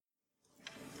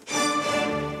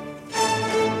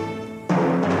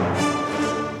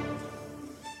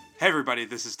Hey everybody,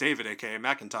 this is David, aka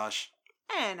Macintosh.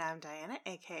 And I'm Diana,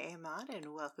 aka Maud,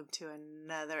 and welcome to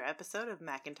another episode of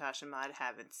Macintosh and Maud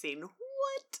Haven't Seen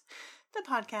What? The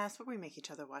podcast where we make each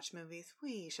other watch movies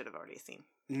we should have already seen.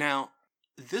 Now,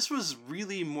 this was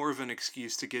really more of an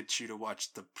excuse to get you to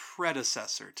watch the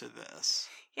predecessor to this.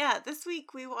 Yeah, this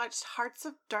week we watched Hearts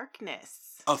of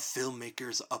Darkness. A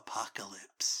Filmmaker's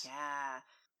Apocalypse. Yeah.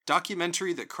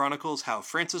 Documentary that chronicles how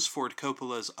Francis Ford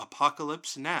Coppola's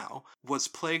Apocalypse Now was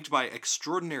plagued by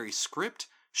extraordinary script,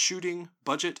 shooting,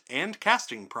 budget, and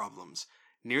casting problems,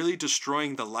 nearly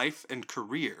destroying the life and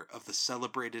career of the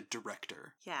celebrated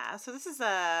director. Yeah, so this is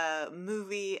a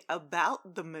movie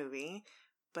about the movie,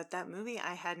 but that movie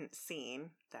I hadn't seen,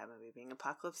 that movie being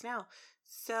Apocalypse Now.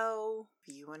 So,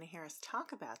 if you want to hear us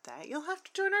talk about that, you'll have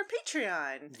to join our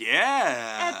Patreon.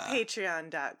 Yeah! At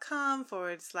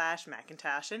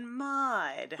patreon.com/Macintosh and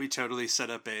Maud. We totally set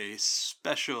up a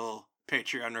special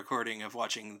Patreon recording of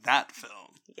watching that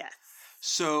film. Yes.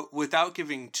 So, without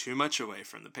giving too much away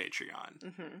from the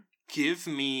Patreon, give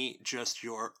me just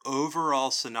your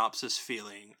overall synopsis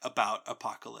feeling about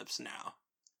Apocalypse Now.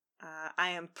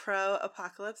 I am pro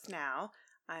Apocalypse Now.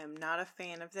 I am not a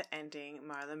fan of the ending.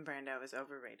 Marlon Brando is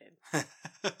overrated. But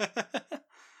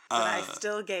I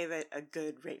still gave it a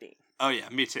good rating. Oh yeah,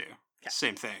 me too. Yeah.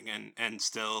 Same thing, and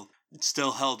still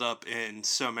held up in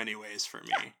so many ways for me.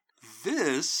 Yeah.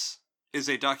 This is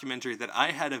a documentary that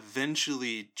I had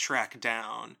eventually tracked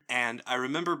down, and I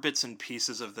remember bits and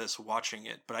pieces of this watching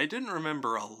it, but I didn't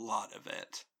remember a lot of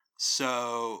it.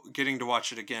 So getting to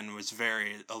watch it again was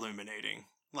very illuminating.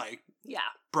 Like,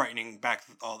 yeah, brightening back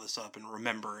all this up and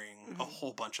remembering a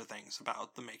whole bunch of things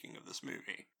about the making of this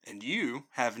movie. And you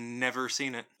have never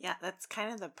seen it. Yeah, that's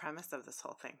kind of the premise of this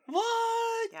whole thing.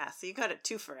 What? Yeah, so you got a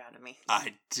twofer out of me.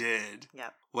 I did.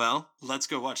 Yep. Well, let's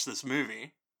go watch this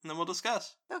movie, and then we'll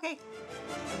discuss. Okay.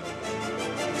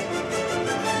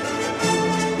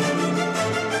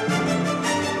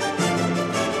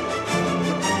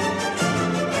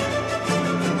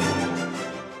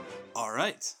 All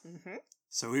right.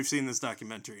 So we've seen this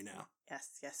documentary now.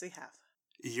 Yes, we have.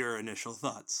 Your initial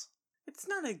thoughts? It's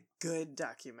not a good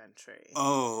documentary.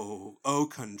 Au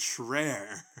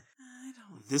contraire. I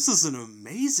don't. This is an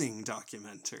amazing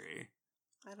documentary.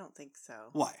 I don't think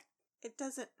so. Why? It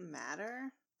doesn't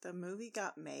matter. The movie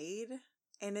got made,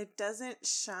 and it doesn't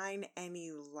shine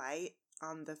any light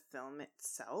on the film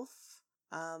itself.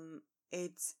 What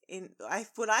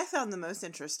I found the most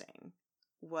interesting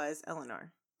was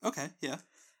Eleanor. Okay, yeah.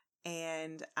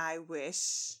 And I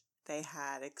wish they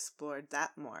had explored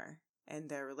that more and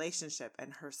their relationship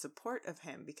and her support of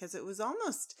him, because it wasn't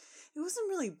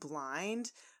really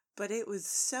blind, but it was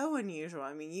so unusual.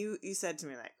 I mean, you said to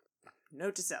me, like,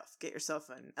 note to self, get yourself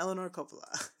an Eleanor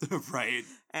Coppola. Right.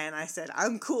 And I said,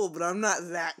 I'm cool, but I'm not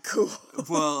that cool.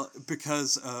 Well,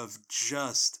 because of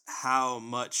just how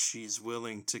much she's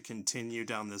willing to continue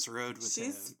down this road with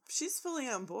him. She's fully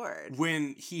on board.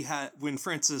 When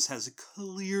Francis has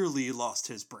clearly lost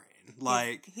his brain.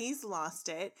 Like, he's lost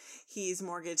it. He's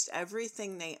mortgaged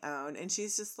everything they own. And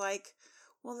she's just like,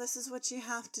 well, this is what you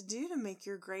have to do to make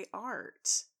your great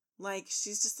art. Like,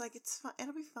 she's just like, it's fine.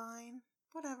 It'll be fine.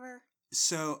 Whatever.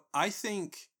 So I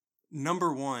think,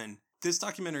 number one, this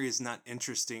documentary is not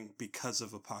interesting because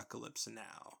of Apocalypse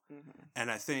Now.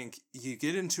 And I think you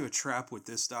get into a trap with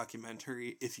this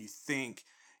documentary if you think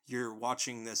you're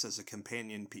watching this as a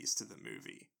companion piece to the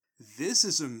movie. This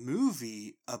is a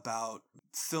movie about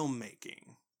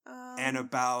filmmaking and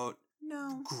about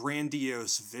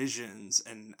grandiose visions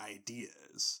and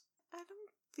ideas. I don't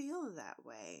feel that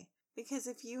way. Because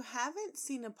if you haven't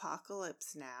seen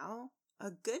Apocalypse Now, a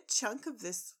good chunk of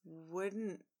this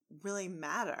wouldn't really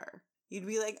matter. You'd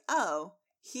be like, oh,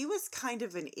 he was kind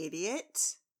of an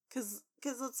idiot. Because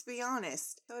let's be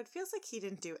honest, so it feels like he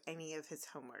didn't do any of his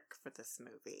homework for this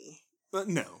movie. But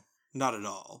no, not at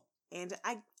all. And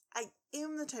I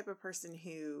am the type of person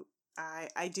who,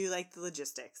 I do like the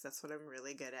logistics. That's what I'm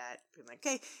really good at. Being like,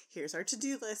 okay, here's our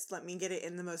to-do list. Let me get it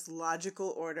in the most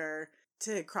logical order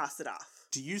to cross it off.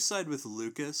 Do you side with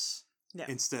Lucas? No.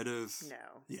 Instead of...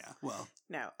 No. Yeah, well...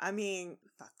 No, I mean,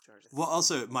 fuck George. Well,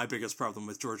 also, my biggest problem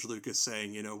with George Lucas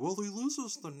saying, well, he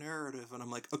loses the narrative. And I'm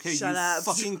like, okay, Shut up.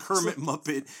 Fucking Kermit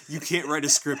Muppet, you can't write a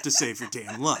script to save your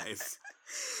damn life.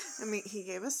 I mean, he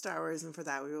gave us Star Wars, and for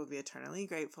that we will be eternally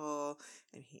grateful.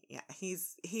 And he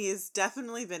has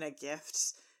definitely been a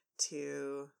gift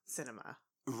to cinema.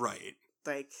 Right.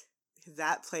 Like,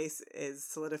 that place is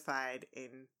solidified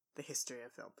in the history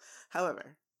of film.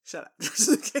 However, shut up, George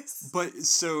Lucas. But,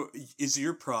 so, is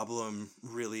your problem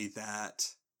really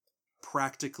that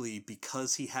practically,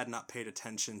 because he had not paid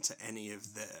attention to any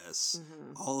of this,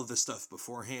 all of this stuff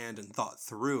beforehand and thought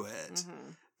through it,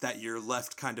 that you're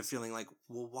left kind of feeling like,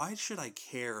 well, why should I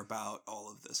care about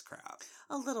all of this crap?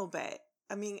 A little bit.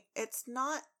 I mean, it's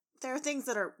not... There are things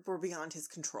that were beyond his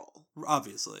control.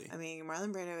 Obviously. I mean,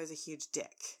 Marlon Brando is a huge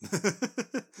dick.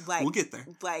 We'll get there.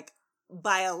 Like,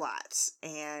 by a lot.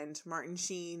 And Martin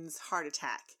Sheen's heart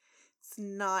attack. It's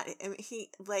not... I mean,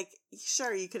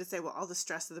 sure, you could have said, well, all the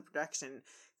stress of the production.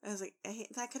 I was like, hey,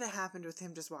 that could have happened with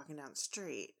him just walking down the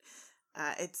street.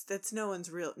 It's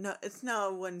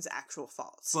no one's actual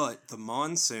fault. But the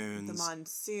monsoon,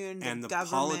 and the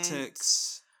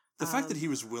politics... The fact that he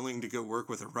was willing to go work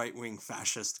with a right-wing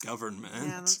fascist government.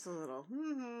 Yeah, that's a little...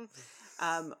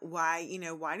 why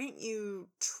didn't you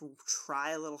try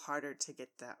a little harder to get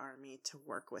the army to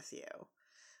work with you?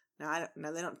 No,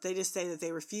 they don't. They just say that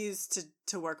they refuse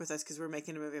to work with us because we're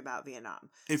making a movie about Vietnam.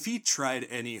 If he tried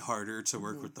any harder to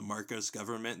work with the Marcos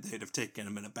government, they'd have taken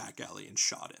him in a back alley and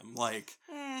shot him.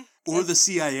 The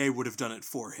CIA would have done it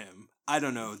for him. I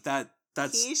don't know.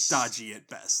 That's dodgy at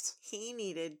best. He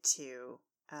needed to...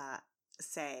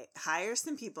 hire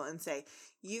some people and say,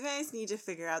 you guys need to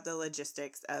figure out the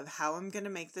logistics of how I'm going to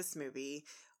make this movie,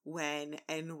 when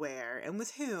and where and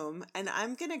with whom, and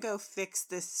I'm going to go fix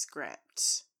this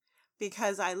script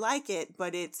because I like it,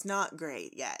 but it's not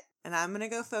great yet. And I'm going to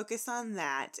go focus on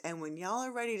that. And when y'all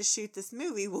are ready to shoot this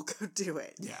movie, we'll go do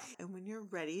it. Yeah. And when you're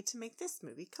ready to make this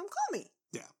movie, come call me.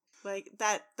 Yeah.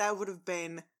 That would have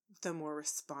been the more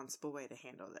responsible way to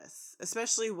handle this,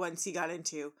 especially once he got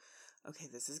into, okay,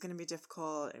 this is going to be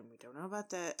difficult, and we don't know about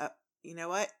the... you know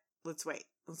what? Let's wait.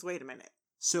 Let's wait a minute.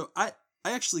 So I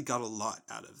actually got a lot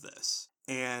out of this.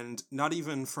 And not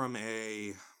even from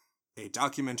a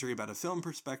documentary about a film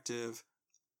perspective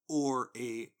or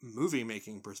a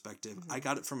movie-making perspective. I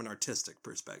got it from an artistic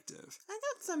perspective. I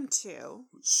got some, too.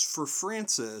 For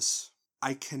Francis...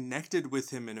 I connected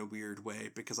with him in a weird way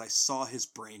because I saw his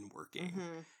brain working.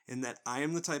 In that I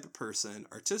am the type of person,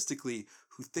 artistically,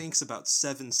 who thinks about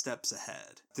 7 steps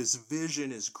ahead. This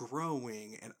vision is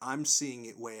growing, and I'm seeing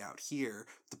it way out here.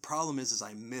 The problem is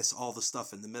I miss all the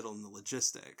stuff in the middle and the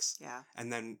logistics. Yeah.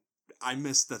 And then I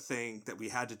missed the thing that we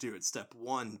had to do at step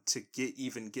 1 to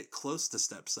get close to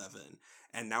step 7.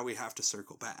 And now we have to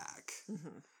circle back.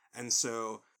 And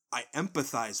so I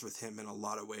empathize with him in a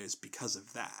lot of ways because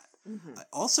of that. I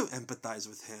also empathize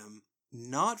with him,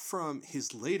 not from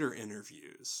his later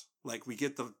interviews. Like, we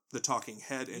get the talking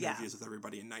head interviews with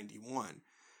everybody in 91.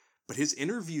 But his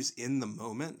interviews in the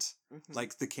moment,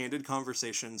 like the candid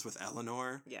conversations with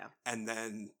Eleanor. Yeah. And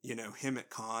then, him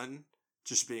at Cannes,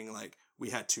 just being like,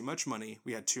 we had too much money.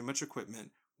 We had too much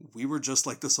equipment. We were just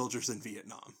like the soldiers in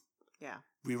Vietnam. Yeah.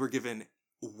 We were given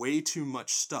way too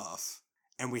much stuff,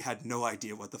 and we had no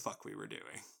idea what the fuck we were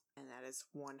doing. And that is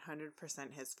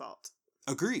 100% his fault.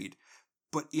 Agreed.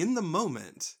 But in the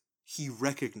moment, he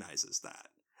recognizes that.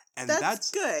 And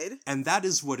that's good. And that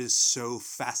is what is so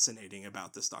fascinating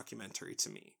about this documentary to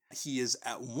me. He is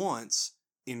at once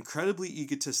incredibly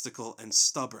egotistical and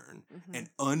stubborn and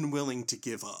unwilling to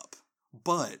give up.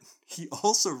 But he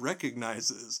also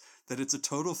recognizes that it's a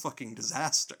total fucking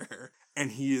disaster.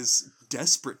 And he is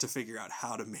desperate to figure out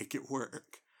how to make it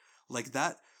work. Like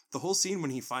that... The whole scene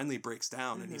when he finally breaks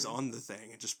down and he's on the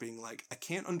thing and just being like, I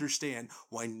can't understand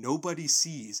why nobody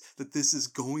sees that this is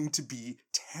going to be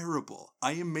terrible.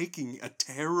 I am making a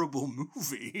terrible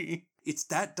movie. It's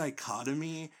that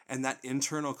dichotomy and that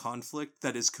internal conflict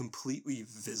that is completely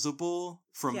visible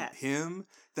from him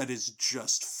that is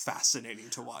just fascinating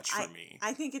to watch for me.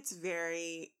 I think it's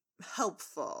very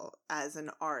helpful as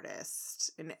an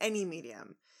artist in any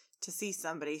medium to see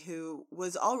somebody who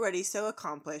was already so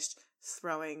accomplished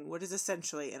throwing what is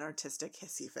essentially an artistic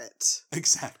hissy fit.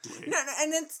 Exactly. No,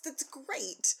 and that's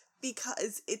great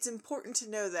because it's important to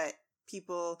know that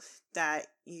people that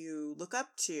you look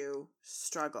up to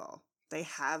struggle. They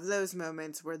have those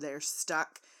moments where they're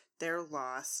stuck, they're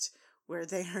lost, where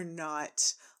they are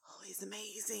not always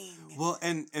amazing. Well,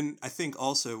 and I think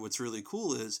also what's really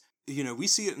cool is, we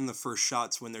see it in the first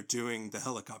shots when they're doing the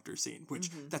helicopter scene, which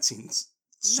that scene's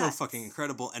so fucking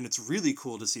incredible, and it's really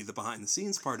cool to see the behind the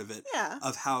scenes part of it,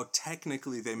 of how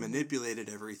technically they manipulated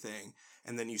everything,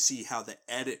 and then you see how the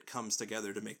edit comes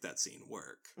together to make that scene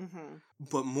work.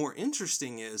 But more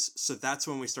interesting is, so that's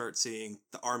when we start seeing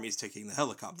the army's taking the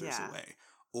helicopters away,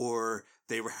 or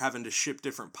they were having to ship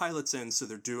different pilots in, so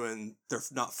they're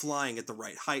not flying at the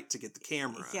right height to get the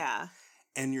camera. Yeah.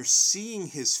 And you're seeing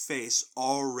his face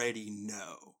already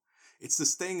know. It's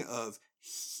this thing of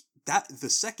that the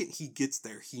second he gets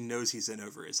there, he knows he's in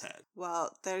over his head.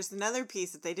 Well, there's another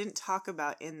piece that they didn't talk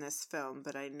about in this film,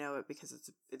 but I know it because it's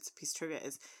a piece of trivia,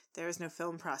 is there is no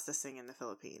film processing in the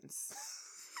Philippines.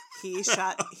 He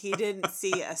didn't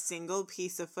see a single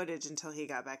piece of footage until he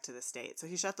got back to the States. So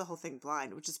he shot the whole thing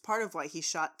blind, which is part of why he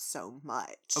shot so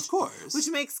much. Of course. Which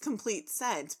makes complete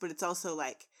sense, but it's also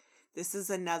like, this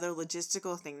is another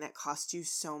logistical thing that costs you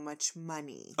so much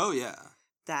money. Oh, yeah.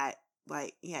 That,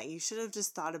 like, yeah, you should have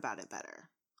just thought about it better.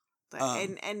 But,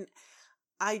 and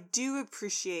I do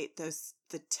appreciate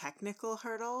the technical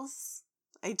hurdles.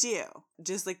 I do.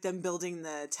 Just like them building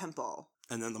the temple.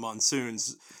 And then the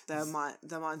monsoons. The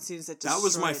monsoons that destroyed. That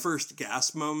was my first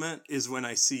gasp moment, is when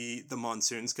I see the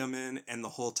monsoons come in and the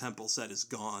whole temple set is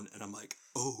gone. And I'm like,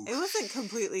 oh, it wasn't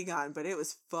completely gone, but it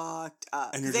was fucked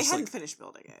up. And they hadn't finished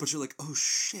building it. But you're like, oh,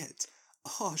 shit.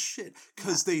 Oh, shit.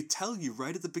 Because they tell you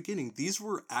right at the beginning, these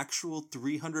were actual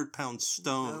 300-pound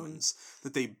stones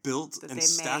that they built and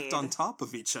stacked on top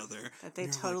of each other. That they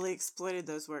totally exploited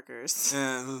those workers.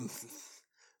 And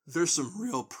there's some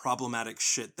real problematic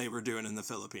shit they were doing in the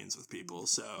Philippines with people,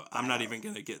 so I'm not even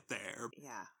going to get there.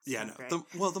 Yeah.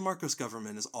 No. The Marcos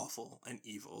government is awful and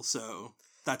evil, so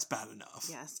that's bad enough.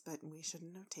 Yes, but we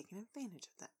shouldn't have taken advantage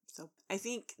of that. So I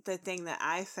think the thing that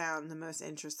I found the most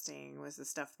interesting was the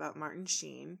stuff about Martin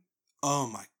Sheen. Oh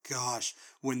my gosh.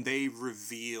 When they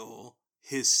reveal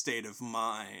his state of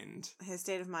mind. His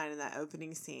state of mind in that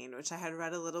opening scene, which I had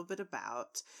read a little bit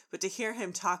about, but to hear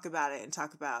him talk about it and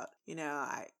talk about,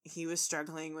 he was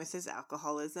struggling with his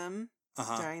alcoholism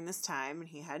during this time, and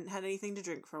he hadn't had anything to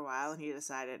drink for a while, and he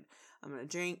decided, I'm going to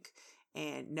drink,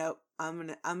 and nope,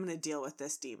 I'm going to deal with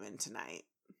this demon tonight.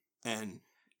 And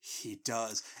he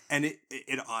does. And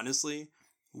it honestly,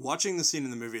 watching the scene in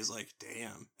the movie is like,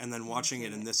 damn. And then watching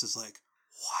it in this is like,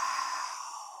 wow.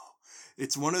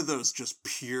 It's one of those just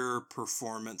pure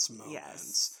performance moments.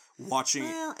 Yes. Watching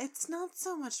Well, it's not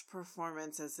so much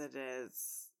performance as it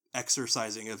is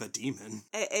exercising of a demon.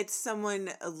 It's someone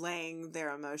laying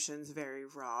their emotions very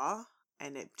raw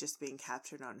and it just being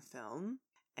captured on film.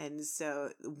 And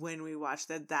so when we watched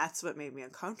that, that's what made me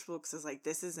uncomfortable, because it's like,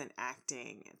 this isn't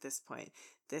acting at this point.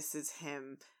 This is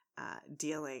him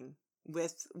dealing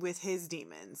with his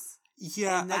demons.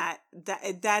 Yeah,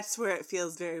 and that's where it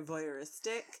feels very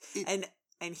voyeuristic,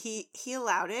 and he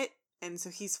allowed it, and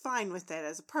so he's fine with it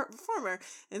as a performer,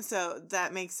 and so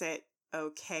that makes it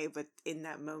okay. But in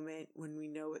that moment when we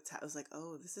know I was like,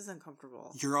 oh, this is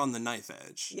uncomfortable. You're on the knife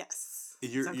edge. Yes,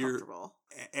 it's uncomfortable,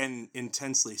 and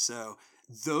intensely so.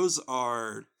 Those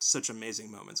are such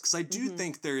amazing moments, because I do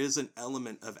think there is an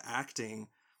element of acting.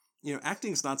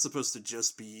 Acting's not supposed to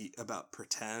just be about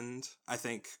pretend. I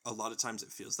think a lot of times it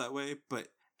feels that way, but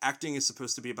acting is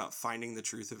supposed to be about finding the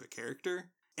truth of a character.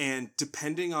 And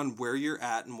depending on where you're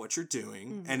at and what you're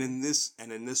doing, and in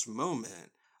this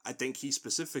moment, I think he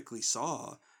specifically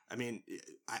saw, I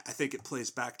think it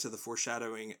plays back to the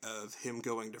foreshadowing of him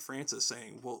going to Francis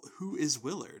saying, well, who is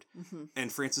Willard?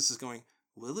 And Francis is going,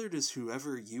 Willard is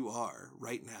whoever you are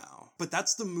right now. But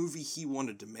that's the movie he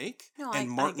wanted to make, and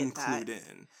Martin clued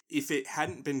in. If it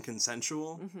hadn't been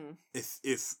consensual,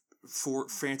 if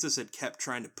Francis had kept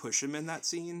trying to push him in that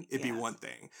scene, it'd be one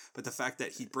thing. But the fact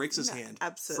that he breaks his hand,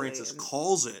 Francis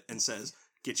calls it and says,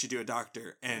 get you to a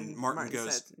doctor, and Martin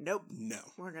goes, says, nope, no,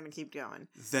 we're gonna keep going.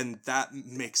 Then that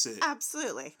makes it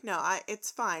absolutely it's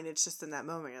fine. It's just in that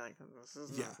moment you're like,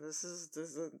 this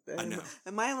is I know.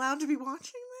 Am I allowed to be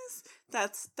watching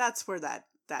this? That's where that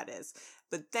is.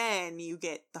 But then you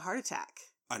get the heart attack.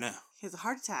 I know. He has a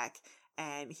heart attack,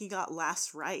 and he got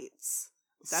last rites.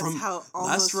 That's how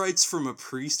last rites from a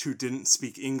priest who didn't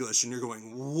speak English, and you're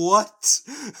going, what?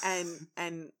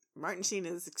 And Martin Sheen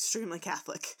is extremely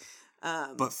Catholic.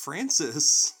 But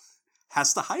Francis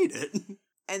has to hide it.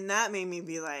 And that made me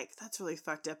be like, that's really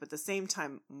fucked up. At the same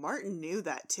time, Martin knew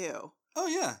that too. Oh,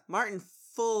 yeah. Martin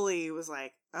fully was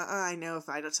like, I know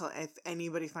if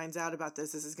anybody finds out about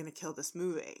this is going to kill this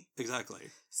movie. Exactly.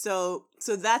 So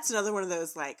that's another one of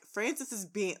those, like, Francis is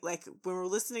being, like, when we're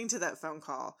listening to that phone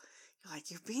call, you're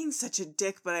like, you're being such a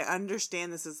dick, but I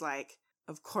understand this is like,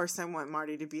 of course I want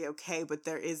Marty to be okay, but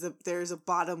there's a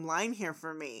bottom line here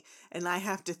for me, and I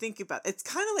have to think about it. It's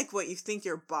kind of like what you think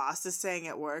your boss is saying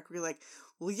at work. You're like,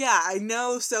 well, yeah, I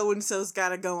know so-and-so's got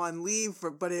to go on leave,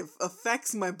 but it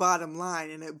affects my bottom line,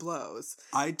 and it blows.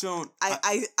 I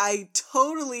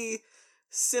totally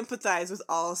sympathize with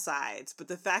all sides, but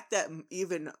the fact that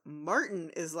even Martin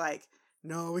is like,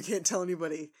 no, we can't tell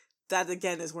anybody, that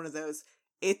again is one of those,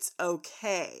 it's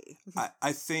okay.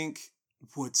 I think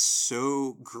what's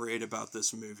so great about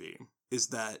this movie is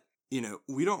that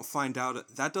we don't find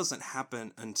out, that doesn't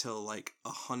happen until like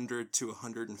 100 to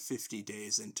 150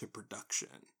 days into production.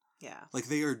 Yeah. Like,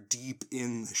 they are deep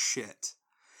in the shit.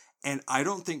 And I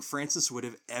don't think Francis would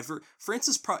have ever...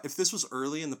 if this was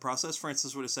early in the process,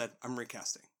 Francis would have said, I'm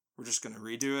recasting. We're just going to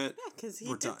redo it. Yeah, because he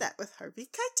We're did done. that with Harvey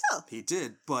Keitel. He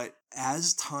did. But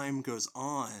as time goes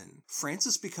on,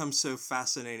 Francis becomes so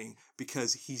fascinating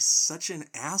because he's such an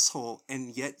asshole,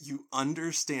 and yet you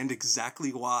understand exactly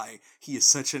why he is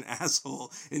such an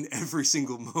asshole in every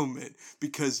single moment,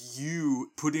 because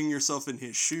you, putting yourself in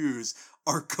his shoes,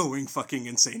 are going fucking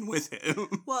insane with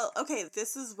him. Well, okay,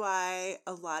 this is why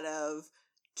a lot of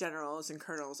generals and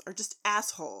colonels are just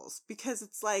assholes, because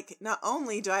it's like, not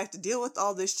only do I have to deal with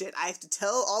all this shit, I have to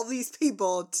tell all these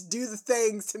people to do the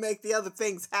things to make the other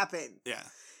things happen. Yeah.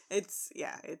 It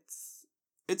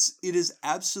is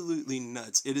absolutely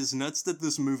nuts. It is nuts that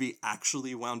this movie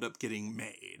actually wound up getting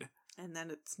made. And then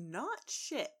it's not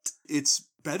shit. It's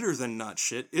better than not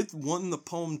shit. It won the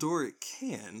Palme d'Or at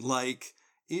Cannes. Like,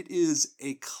 it is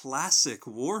a classic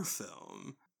war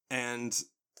film and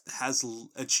has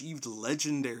achieved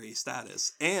legendary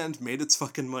status and made its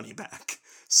fucking money back.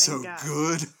 So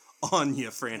good on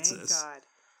you, Francis. Thank God.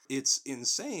 It's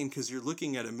insane because you're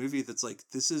looking at a movie that's like,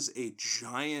 this is a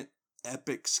giant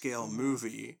epic scale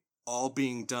movie all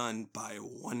being done by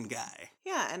one guy.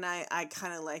 Yeah, and I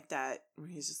kind of like that where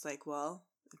he's just like, well,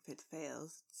 if it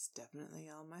fails, it's definitely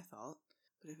all my fault.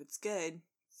 But if it's good,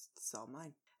 it's all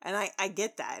mine. And I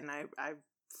get that, and I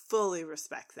fully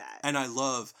respect that. And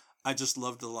I just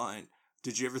loved the line,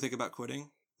 did you ever think about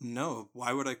quitting? No,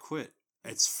 why would I quit?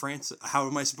 It's Francis. How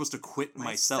am I supposed to quit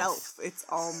myself? It's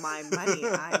all my money.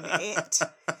 I'm it.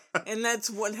 And that's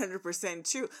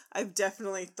 100% true. I've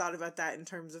definitely thought about that in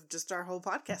terms of just our whole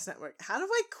podcast network. How do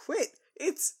I quit?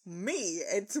 It's me.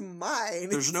 It's mine.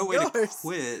 There's no way to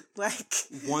quit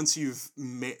once you've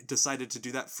decided to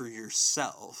do that for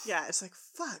yourself. Yeah, it's like,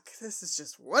 fuck, this is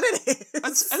just what it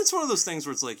is. And it's one of those things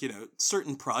where it's like,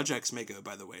 certain projects may go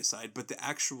by the wayside, but the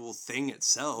actual thing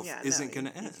itself isn't going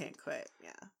to end. You can't quit,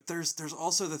 yeah. There's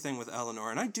also the thing with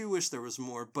Eleanor, and I do wish there was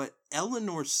more, but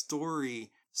Eleanor's story,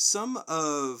 some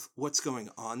of what's going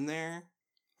on there,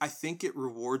 I think it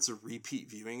rewards a repeat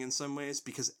viewing in some ways,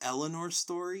 because Eleanor's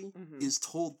story is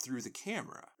told through the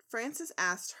camera. Francis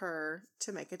asked her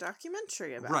to make a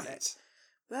documentary about it.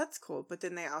 That's cool. But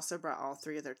then they also brought all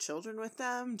three of their children with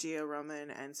them, Gio, Roman,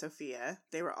 and Sophia.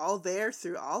 They were all there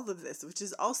through all of this, which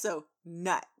is also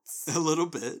nuts. A little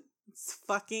bit. It's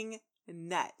fucking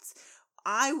nuts.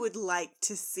 I would like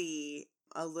to see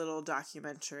a little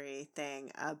documentary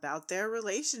thing about their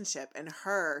relationship and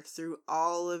her through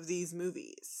all of these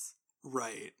movies.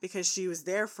 Right. Because she was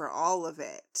there for all of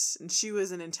it. And she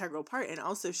was an integral part. And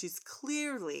also she's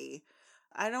clearly,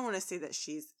 I don't want to say that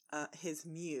she's his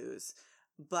muse,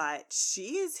 but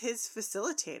she is his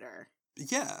facilitator.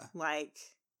 Yeah. Like,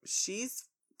 she's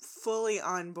fully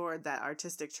on board that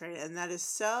artistic train. And that is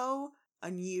so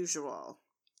unusual.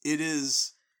 It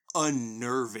is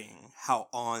unnerving how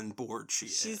on board she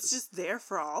is. She's just there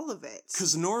for all of it.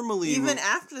 Because normally... Even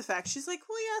after the fact, she's like,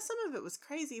 well, yeah, some of it was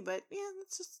crazy, but yeah,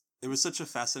 it's just... It was such a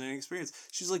fascinating experience.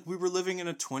 She's like, we were living in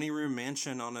a 20-room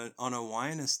mansion on a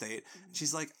wine estate.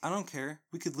 She's like, I don't care.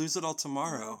 We could lose it all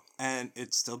tomorrow, and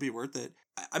it'd still be worth it.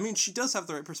 I mean, she does have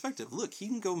the right perspective. Look, he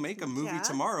can go make a movie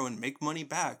tomorrow and make money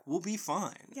back. We'll be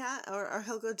fine. Yeah, or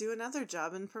he'll go do another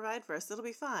job and provide for us. It'll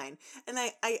be fine. And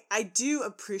I do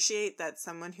appreciate that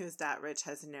someone who's that rich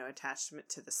has no attachment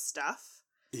to the stuff.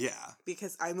 Yeah.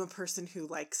 Because I'm a person who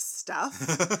likes stuff.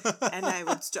 And I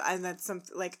would, and that's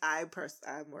something, like, I'm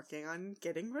working on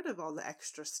getting rid of all the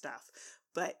extra stuff.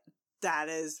 But that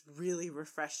is really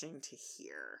refreshing to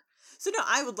hear. So, no,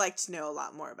 I would like to know a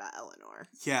lot more about Eleanor.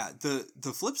 Yeah,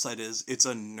 the flip side is it's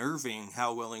unnerving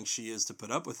how willing she is to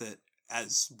put up with it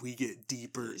as we get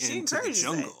deeper into the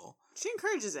jungle. She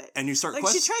encourages it. And you start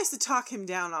she tries to talk him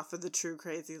down off of the true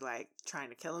crazy, like, trying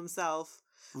to kill himself.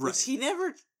 Right. Which he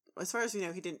never... As far as we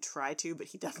know, he didn't try to, but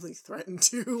he definitely threatened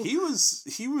to. He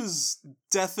was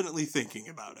definitely thinking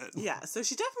about it. Yeah, so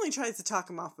she definitely tries to talk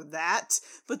him off with that.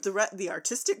 But the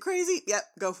artistic crazy, yep,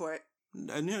 go for it.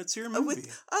 And yeah, it's your movie.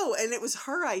 And it was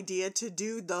her idea to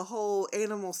do the whole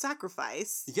animal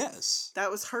sacrifice. Yes.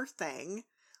 That was her thing,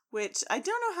 which I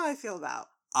don't know how I feel about.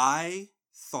 I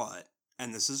thought,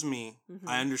 and this is me,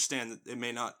 I understand that it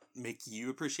may not make you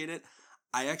appreciate it.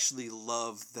 I actually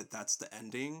love that that's the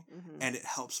ending, and it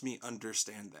helps me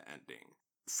understand the ending.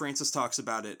 Francis talks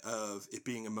about it of it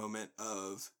being a moment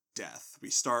of death. We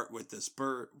start with this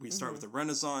birth, we start with a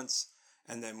renaissance,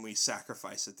 and then we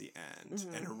sacrifice at the end,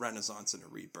 and a renaissance and a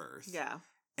rebirth. Yeah.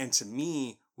 And to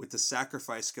me, with the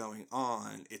sacrifice going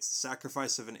on, it's the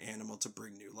sacrifice of an animal to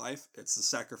bring new life. It's the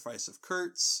sacrifice of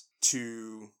Kurtz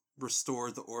to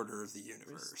restore the order of the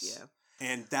universe. Yeah.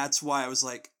 And that's why I was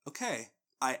like, okay,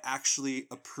 I actually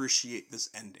appreciate this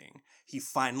ending. He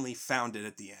finally found it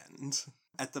at the end,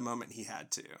 at the moment he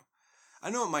had to. I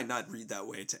know it might not read that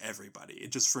way to everybody.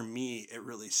 It just, for me, it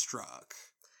really struck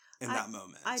in that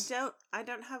moment. I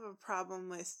don't have a problem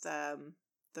with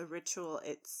the ritual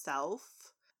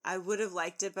itself. I would have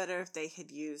liked it better if they had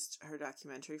used her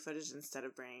documentary footage instead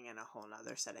of bringing in a whole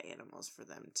nother set of animals for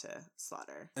them to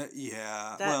slaughter.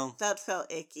 Yeah, that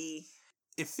felt icky.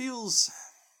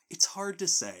 It's hard to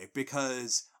say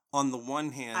because on the one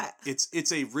hand,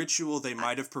 it's a ritual they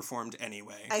might have performed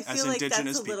anyway as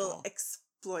indigenous people. That's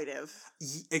a little exploitive.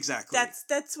 Exactly.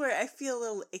 That's where I feel a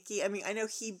little icky. I mean, I know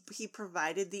he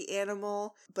provided the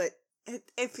animal, but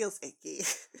it feels icky.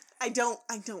 I don't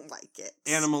like it.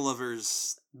 Animal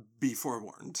lovers, be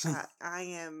forewarned. I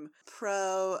am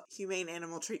pro humane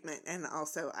animal treatment, and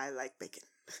also I like bacon.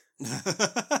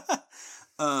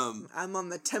 I'm on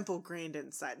the Temple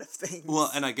Grandin side of things. Well,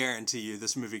 and I guarantee you,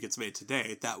 this movie gets made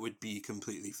today, that would be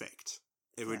completely faked.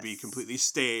 It would be completely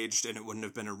staged, and it wouldn't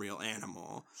have been a real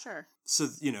animal. Sure. So,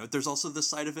 there's also the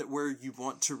side of it where you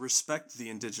want to respect the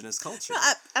indigenous culture.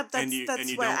 No,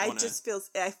 that's where I just feel...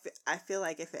 I feel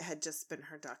like if it had just been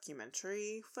her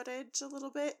documentary footage a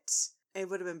little bit, it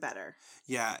would have been better.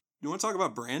 Yeah. You want to talk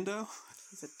about Brando?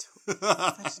 He's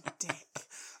such a dick.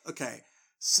 Okay.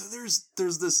 So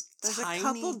there's a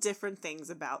couple different things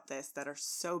about this that are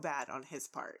so bad on his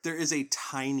part. There is a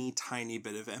tiny, tiny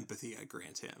bit of empathy I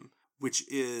grant him, which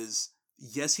is,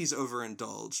 yes, he's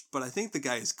overindulged, but I think the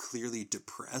guy is clearly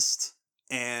depressed,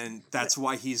 and that's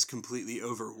why he's completely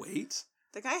overweight.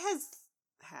 The guy has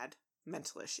had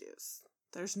mental issues.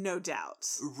 There's no doubt.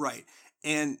 Right.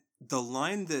 And the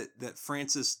line that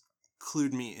Francis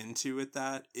clued me into with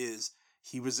that is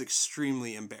he was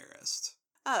extremely embarrassed.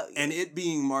 Oh, yeah. And it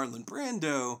being Marlon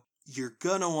Brando, you're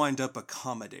gonna wind up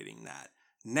accommodating that.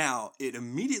 Now, it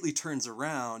immediately turns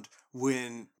around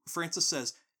when Francis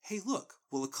says, hey, look,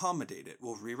 we'll accommodate it.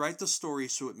 We'll rewrite the story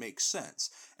so it makes sense.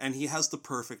 And he has the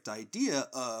perfect idea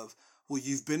of, well,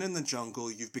 you've been in the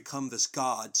jungle, you've become this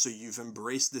god, so you've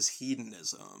embraced this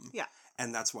hedonism. Yeah.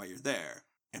 And that's why you're there.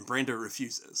 And Brando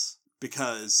refuses.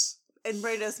 Because... in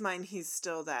Brando's mind, he's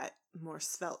still that more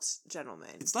svelte gentleman.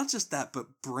 It's not just that, but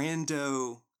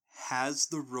Brando has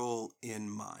the role in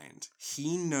mind.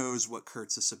 He knows what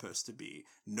Kurtz is supposed to be.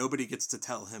 Nobody gets to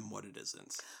tell him what it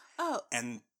isn't. Oh.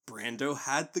 And Brando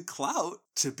had the clout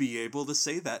to be able to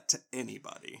say that to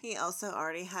anybody. He also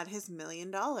already had his $1 million,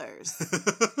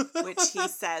 which he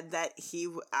said that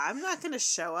I'm not going to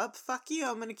show up. Fuck you.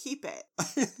 I'm going to keep it.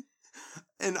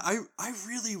 And I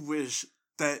really wish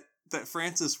that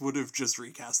Francis would have just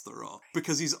recast the role.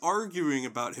 Because he's arguing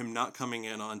about him not coming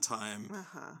in on time.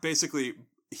 Uh-huh. Basically,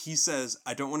 he says,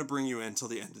 I don't want to bring you in until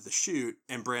the end of the shoot,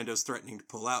 and Brando's threatening to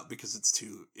pull out because it's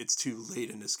too late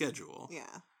in his schedule.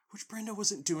 Yeah. Which Brando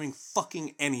wasn't doing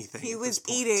fucking anything. He was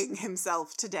eating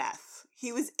himself to death.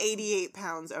 He was 88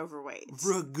 pounds overweight.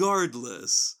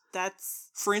 Regardless. That's...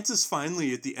 Francis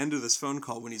finally, at the end of this phone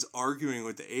call, when he's arguing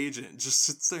with the agent, just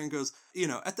sits there and goes,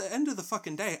 at the end of the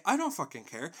fucking day, I don't fucking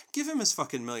care. Give him his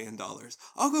fucking $1 million.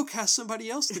 I'll go cast somebody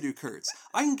else to do Kurtz.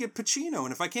 I can get Pacino,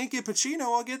 and if I can't get Pacino,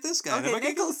 I'll get this guy. I'll get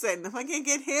Nicholson. If I can't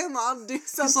get him, I'll do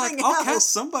something else. I'll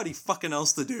cast somebody fucking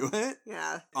else to do it.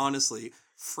 Yeah. Honestly,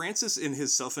 Francis in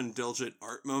his self-indulgent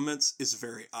art moments is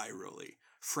very eye-rolly.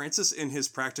 Francis in his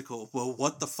practical, well,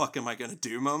 what the fuck am I going to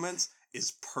do moments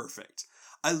is perfect.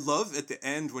 I love at the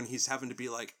end when he's having to be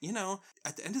like,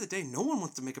 at the end of the day, no one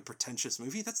wants to make a pretentious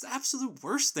movie. That's the absolute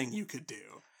worst thing you could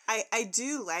do. I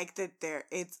do like that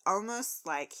it's almost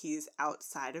like he's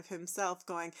outside of himself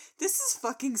going, this is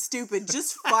fucking stupid,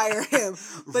 just fire him.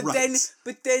 But right.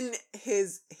 then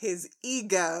his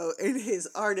ego and his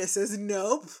artist says,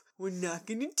 nope, we're not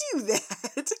going to do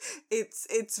that. It's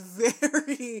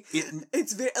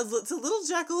a little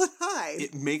Jekyll and Hyde.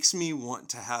 It makes me want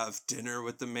to have dinner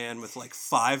with the man with like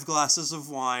 5 glasses of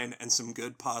wine and some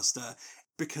good pasta.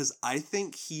 Because I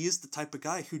think he is the type of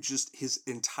guy who just, his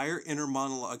entire inner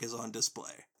monologue is on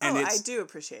display. And I do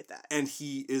appreciate that. And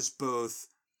he is both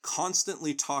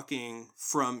constantly talking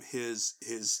from his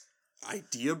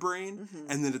idea brain,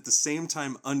 and then at the same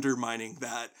time undermining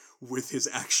that with his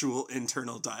actual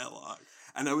internal dialogue.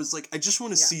 And I was like, I just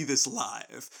want to see this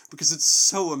live, because it's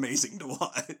so amazing to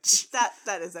watch.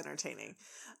 That is entertaining.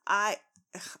 I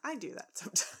do that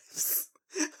sometimes.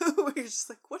 Where you're just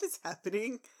like, what is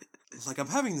happening? Like, I'm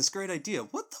having this great idea.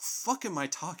 What the fuck am I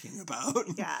talking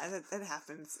about? Yeah, that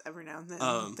happens every now and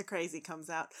then. The crazy comes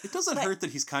out. It doesn't hurt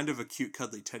that he's kind of a cute,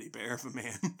 cuddly teddy bear of a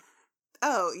man.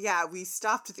 Oh, yeah, we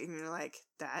stopped at the end and you're like,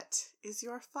 that is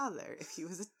your father if he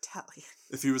was Italian.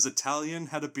 If he was Italian,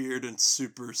 had a beard, and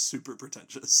super, super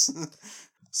pretentious.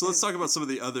 So let's talk about some of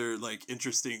the other, like,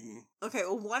 interesting... Okay,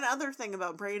 well, one other thing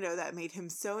about Brando that made him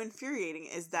so infuriating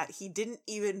is that he didn't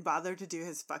even bother to do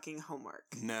his fucking homework.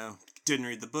 No. Didn't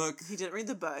read the book. He didn't read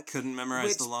the book. Couldn't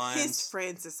memorize the lines. Which pissed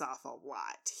Francis off a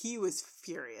lot. He was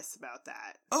furious about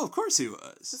that. Oh, of course he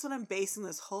was. That's what I'm basing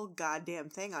this whole goddamn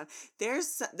thing on.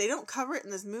 They don't cover it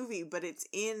in this movie, but it's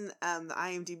in the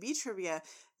IMDb trivia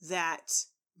that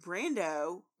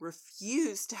Brando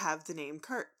refused to have the name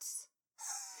Kurtz.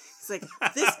 It's like,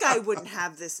 this guy wouldn't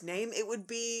have this name. It would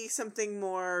be something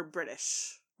more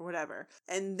British or whatever.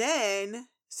 And then,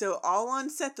 so all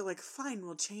on set, they're like, fine,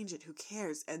 we'll change it. Who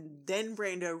cares? And then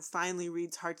Brando finally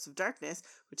reads Hearts of Darkness,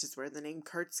 which is where the name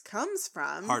Kurtz comes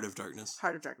from. Heart of Darkness,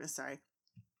 sorry.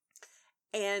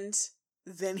 And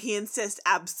then he insists,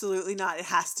 absolutely not. It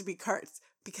has to be Kurtz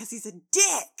because he's a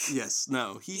dick. Yes,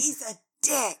 no. He's a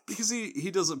dick. Because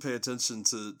he doesn't pay attention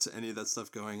to any of that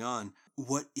stuff going on.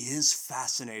 What is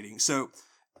fascinating, so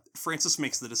Francis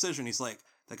makes the decision. He's like,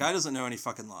 the guy doesn't know any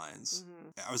fucking lines.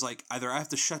 Mm-hmm. I was like, either I have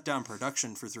to shut down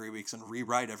production for 3 weeks and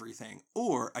rewrite everything,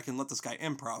 or I can let this guy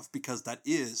improv, because that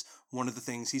is one of the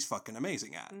things he's fucking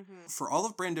amazing at. Mm-hmm. For all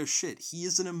of Brando's shit, he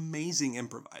is an amazing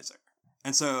improviser.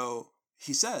 And so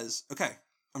he says, okay,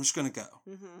 I'm just going to go.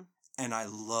 Mm-hmm. And I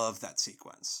love that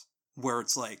sequence where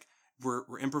it's like,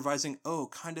 We're improvising. Oh,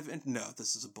 kind of. No,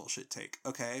 this is a bullshit take.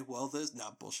 Okay, well, this is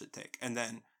not bullshit take. And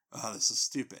then, oh, this is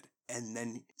stupid. And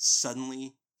then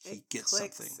suddenly he gets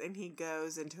something. And he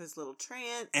goes into his little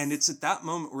trance. And it's at that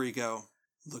moment where you go,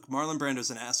 look, Marlon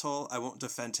Brando's an asshole. I won't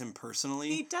defend him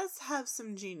personally. He does have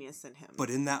some genius in him.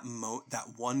 But in that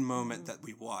one moment that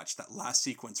we watched, that last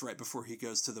sequence right before he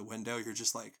goes to the window, you're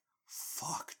just like,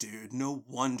 fuck, dude, no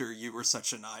wonder you were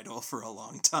such an idol for a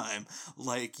long time.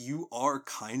 Like, you are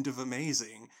kind of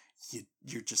amazing.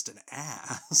 You're just an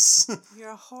ass.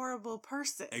 You're a horrible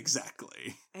person.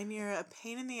 Exactly. And you're a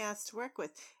pain in the ass to work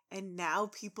with. And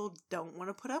now people don't want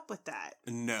to put up with that.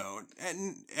 No,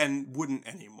 and wouldn't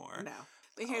anymore. No.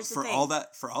 But here's the for thing. all that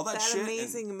shit. That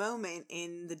amazing moment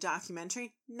in the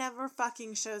documentary never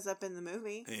fucking shows up in the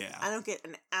movie. Yeah. I don't get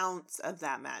an ounce of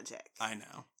that magic. I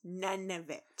know. None of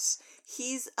it.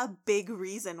 He's a big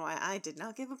reason why I did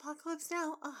not give Apocalypse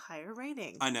Now a higher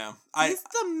rating. I know. He's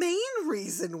the main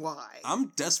reason why.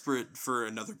 I'm desperate for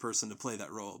another person to play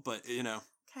that role, but, you know.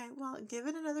 Okay, well, give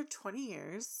it another 20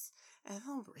 years, and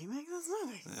they'll remake this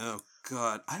movie. Oh,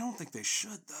 God. I don't think they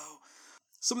should, though.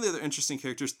 Some of the other interesting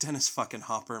characters, Dennis fucking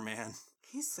Hopper, man.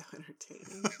 He's so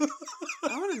entertaining.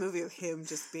 I want a movie of him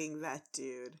just being that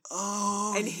dude.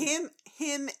 Oh. And him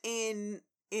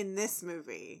in this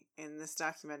movie, in this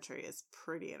documentary, is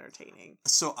pretty entertaining.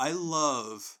 So I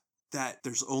love that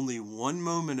there's only one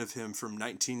moment of him from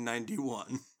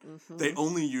 1991. Mm-hmm. They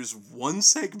only use one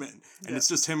segment, and it's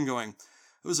just him going,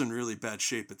 I was in really bad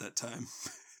shape at that time.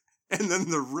 And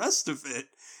then the rest of it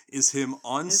is him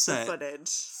on set. The footage.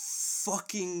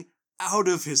 Fucking out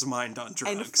of his mind on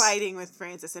drugs. And fighting with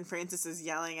Francis, and Francis is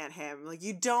yelling at him, like,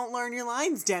 you don't learn your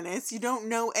lines, Dennis. You don't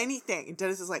know anything. And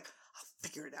Dennis is like, I'll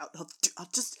figure it out. I'll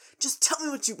just tell me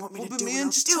what you want me to do.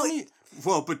 Man, just tell me.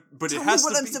 Well, but tell it has me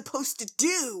to what I'm supposed to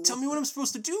do. Tell me what I'm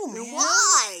supposed to do, man.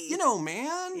 Why? You know,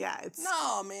 man. Yeah, it's...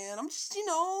 No, man. I'm just, you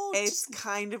know. It's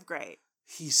kind of great.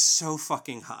 He's so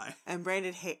fucking high. And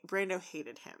Brando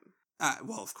hated him.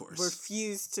 Well, of course.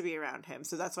 Refused to be around him,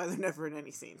 so that's why they're never in any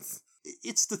scenes.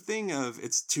 It's the thing of,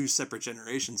 it's two separate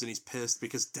generations, and he's pissed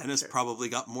because Dennis probably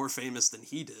got more famous than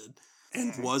he did,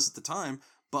 and was at the time,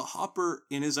 but Hopper,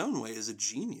 in his own way, is a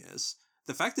genius.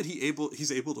 The fact that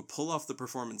he's able to pull off the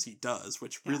performance he does,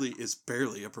 which really is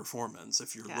barely a performance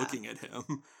if you're looking at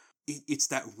him, it's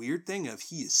that weird thing of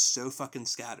he is so fucking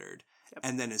scattered,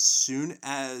 and then as soon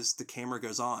as the camera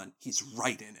goes on, he's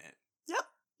right in it. Yep.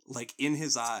 Like, in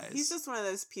his eyes. He's just one of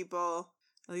those people,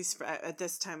 at least at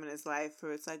this time in his life,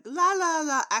 where it's like, la la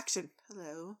la, action.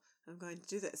 Hello, I'm going to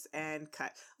do this. And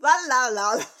cut. La la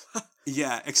la la.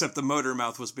 Yeah, except the motor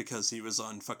mouth was because he was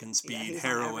on fucking speed,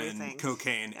 heroin,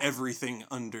 cocaine, everything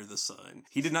under the sun.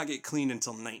 He did not get clean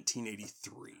until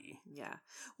 1983. Yeah.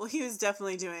 Well, he was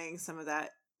definitely doing some of that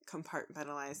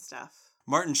compartmentalized stuff.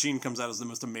 Martin Sheen comes out as the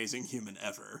most amazing human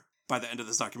ever. By the end of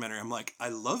this documentary, I'm like, I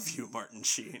love you, Martin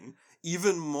Sheen.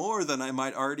 Even more than I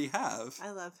might already have.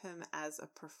 I love him as a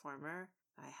performer.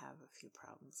 I have a few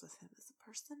problems with him as a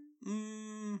person.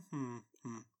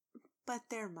 Mm-hmm. But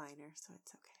they're minor, so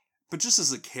it's okay. But just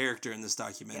as a character in this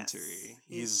documentary,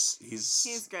 yes.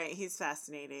 he's great. He's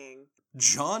fascinating.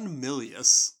 John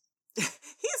Milius.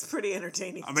 He's pretty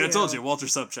entertaining. I mean, I told you, Walter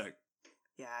Sobchak.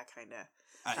 Yeah, kind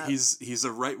of. He's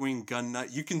a right-wing gun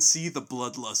nut. You can see the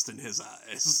bloodlust in his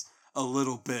eyes a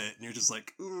little bit, and you're just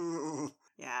like, ooh.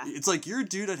 Yeah. It's like, you're a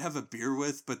dude I'd have a beer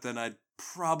with, but then I'd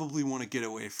probably want to get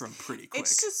away from pretty quick.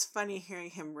 It's just funny hearing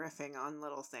him riffing on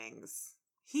little things.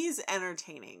 He's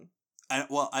entertaining.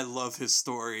 I love his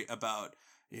story about,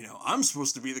 I'm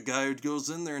supposed to be the guy who goes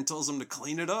in there and tells them to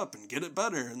clean it up and get it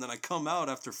better, and then I come out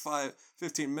after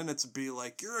 15 minutes and be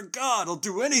like, you're a god, I'll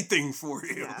do anything for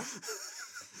you. Yeah.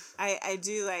 I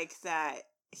do like that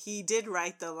he did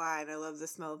write the line, I love the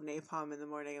smell of napalm in the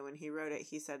morning, and when he wrote it,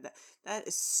 he said that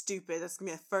is stupid, that's going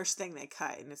to be the first thing they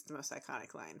cut, and it's the most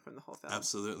iconic line from the whole film.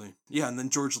 Absolutely. Yeah, and then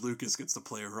George Lucas gets to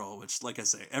play a role, which, like I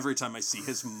say, every time I see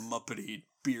his muppety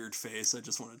beard face, I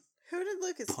just want to Who did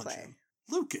Lucas play? him.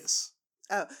 Lucas.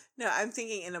 Oh, no, I'm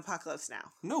thinking in Apocalypse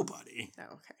Now. Nobody.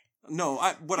 Oh, okay. No,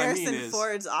 what Harrison I mean is...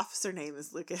 Ford's officer name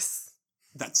is Lucas.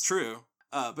 That's true.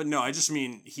 But no, I just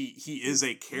mean he is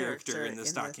a character in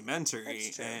this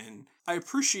documentary, and I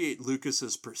appreciate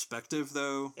Lucas's perspective,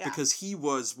 though, because he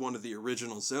was one of the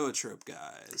original Zoetrope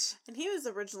guys. And he was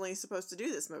originally supposed to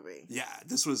do this movie. Yeah,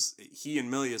 he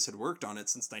and Milius had worked on it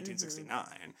since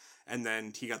 1969, and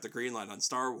then he got the green light on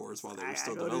Star Wars while they were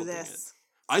still developing it.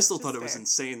 I still thought it was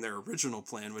insane, their original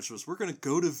plan, which was, we're going to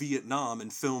go to Vietnam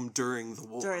and film during the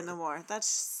war. During the war. That's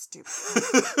stupid.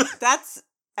 That's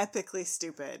epically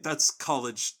stupid. That's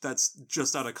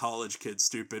just out of college kid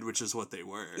stupid, which is what they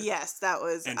were. Yes, that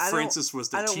was. And Francis was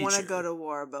the teacher. I don't want to go to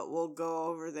war, but we'll go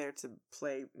over there to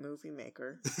play movie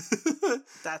maker.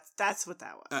 That's what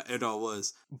that was. It all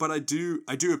was. But I do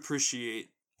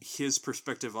appreciate his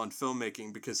perspective on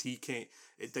filmmaking, because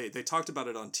they talked about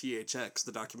it on THX,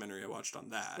 the documentary I watched on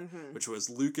that, which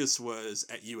was Lucas was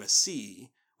at USC,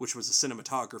 which was a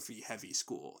cinematography heavy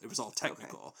school. It was all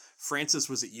technical. Okay. Francis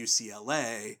was at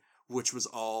UCLA, which was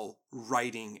all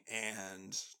writing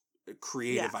and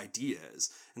creative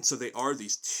ideas. And so they are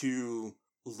these two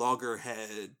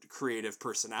loggerhead creative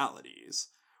personalities,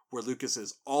 where Lucas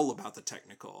is all about the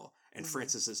technical and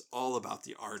Francis is all about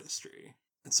the artistry.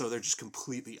 And so they're just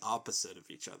completely opposite of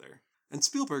each other. And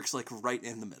Spielberg's like right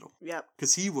in the middle. Yep.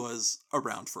 Because he was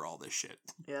around for all this shit.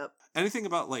 Yep. Anything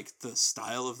about like the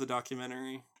style of the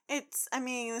documentary? I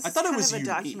thought it was a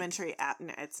documentary.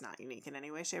 No, it's not unique in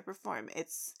any way, shape, or form.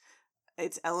 It's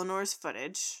Eleanor's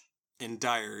footage. In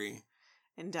diary,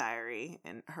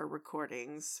 and her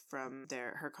recordings from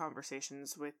her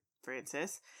conversations with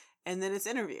Francis. And then it's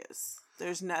interviews.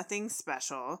 There's nothing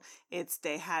special.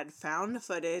 They had found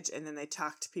footage and then they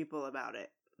talked to people about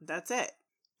it. That's it.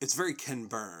 It's very Ken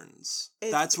Burns.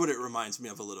 That's what it reminds me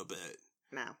of a little bit.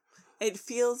 No. It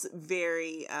feels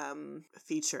very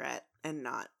featurette and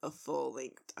not a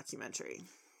full-length documentary.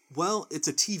 Well, it's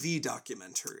a TV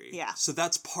documentary. Yeah. So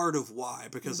that's part of why,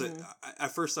 because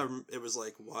at first it was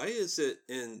like, why is it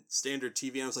in standard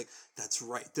TV? And I was like, that's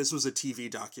right. This was a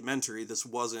TV documentary. This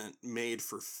wasn't made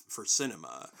for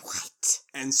cinema. What?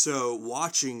 And so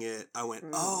watching it, I went,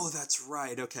 oh, that's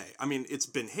right. Okay. I mean, it's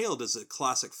been hailed as a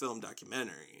classic film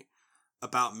documentary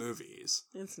about movies.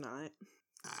 It's not.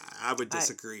 I would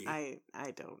disagree. I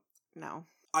don't know.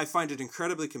 I find it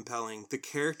incredibly compelling. The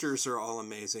characters are all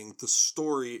amazing. The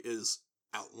story is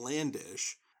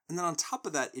outlandish. And then on top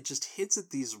of that, it just hits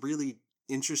at these really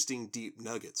interesting deep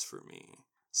nuggets for me.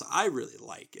 So I really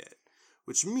like it,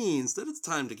 which means that it's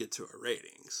time to get to our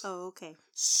ratings. Oh, okay.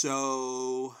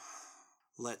 So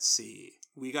let's see.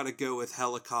 We got to go with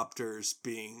helicopters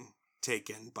being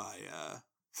taken by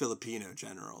Filipino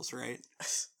generals, right?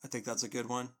 I think that's a good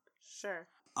one. Sure.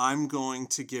 I'm going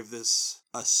to give this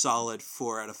a solid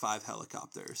 4 out of 5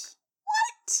 helicopters.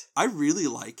 What? I really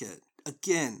like it.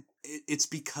 Again, it's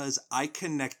because I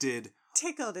connected...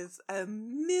 Tickled is a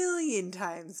million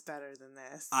times better than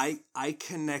this. I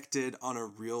connected on a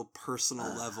real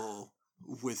personal level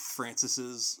with Francis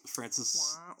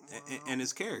and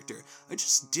his character. I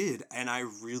just did, and I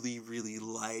really, really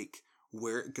like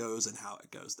where it goes and how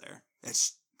it goes there.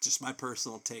 It's just my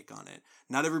personal take on it.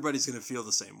 Not everybody's going to feel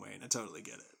the same way, and I totally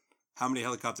get it. How many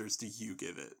helicopters do you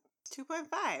give it?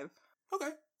 2.5. Okay.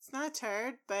 It's not a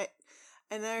turd,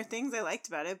 and there are things I liked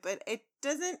about it, but it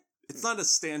doesn't... It's not a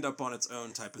stand-up on its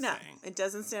own type of thing. No, it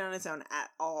doesn't stand on its own at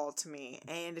all to me,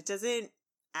 and it doesn't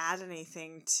add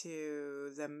anything to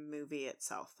the movie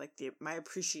itself, like my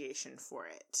appreciation for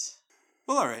it.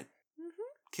 Well, all right.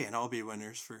 Can't all be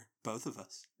winners for both of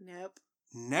us. Nope.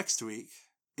 Next week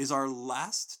is our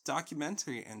last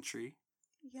documentary entry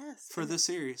for the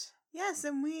series. Yes,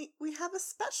 and we have a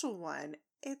special one.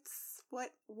 It's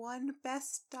what won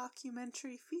Best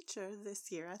Documentary Feature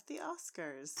this year at the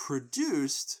Oscars.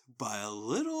 Produced by a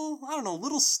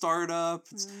little startup.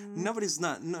 Nobody's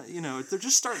they're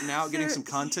just starting out, getting some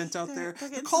content out there.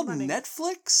 They're called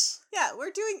Netflix? Yeah,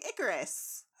 we're doing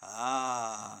Icarus.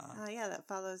 Ah. Yeah, that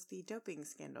follows the doping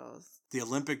scandals. The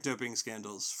Olympic doping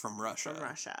scandals from Russia.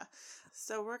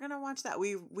 So we're going to watch that.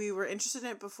 We were interested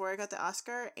in it before it got the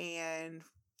Oscar, and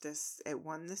it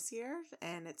won this year,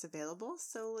 and it's available,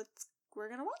 so we're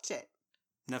going to watch it.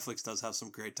 Netflix does have some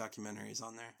great documentaries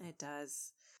on there. It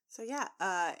does. So yeah,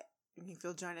 if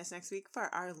you'll join us next week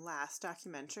for our last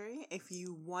documentary. If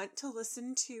you want to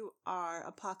listen to our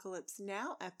Apocalypse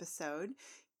Now episode,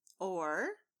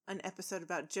 or an episode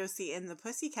about Josie and the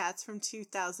Pussycats from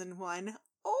 2001,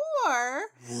 or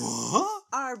what?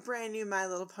 Our brand new My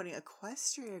Little Pony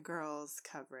Equestria Girls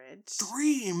coverage.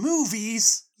 3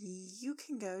 movies! You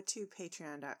can go to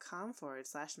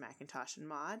patreon.com/Macintosh and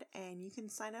Mod, and you can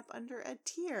sign up under a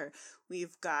tier.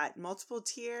 We've got multiple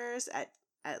tiers at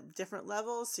different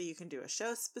levels, so you can do a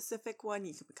show-specific one.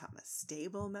 You can become a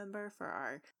stable member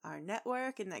for our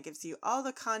network, and that gives you all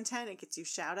the content. It gets you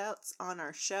shout-outs on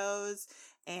our shows,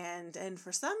 and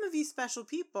for some of you special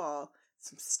people,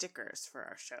 some stickers for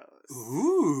our shows.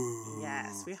 Ooh.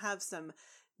 Yes, we have some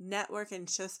network and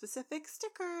show-specific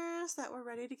stickers that we're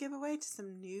ready to give away to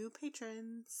some new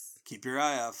patrons. Keep your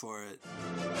eye out for it.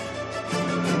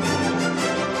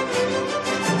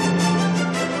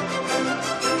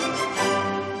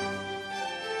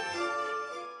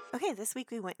 Okay, this week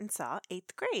we went and saw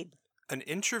 8th Grade. An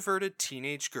introverted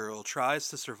teenage girl tries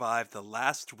to survive the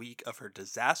last week of her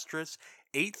disastrous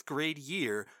 8th grade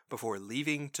year before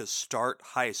leaving to start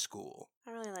high school.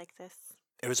 I really like this.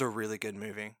 It was a really good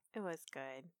movie. It was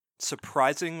good.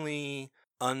 Surprisingly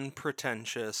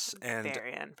unpretentious and...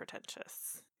 very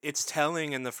unpretentious. It's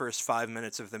telling in the first 5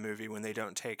 minutes of the movie when they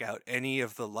don't take out any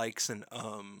of the likes and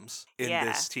ums in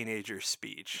this teenager's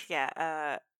speech.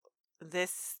 Yeah,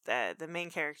 the main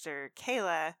character,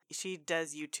 Kayla, she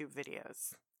does YouTube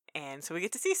videos. And so we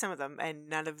get to see some of them, and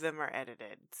none of them are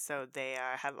edited. So they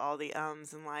have all the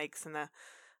ums and likes and the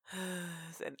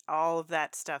and all of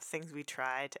that stuff, things we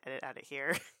try to edit out of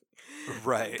here.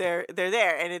 Right. They're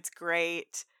there, and it's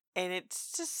great. And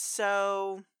it's just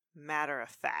so matter of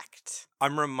fact.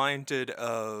 I'm reminded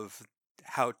of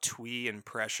how twee and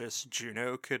precious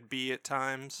Juno could be at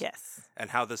times. Yes.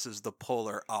 And how this is the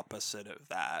polar opposite of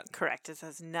that. Correct. It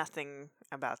says nothing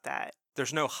about that.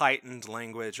 There's no heightened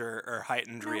language or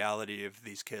heightened reality of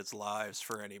these kids' lives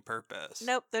for any purpose.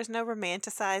 Nope. There's no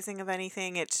romanticizing of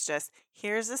anything. It's just,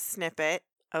 here's a snippet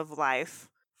of life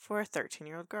for a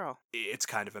 13-year-old girl. It's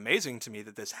kind of amazing to me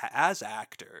that this has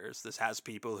actors. This has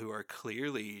people who are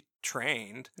clearly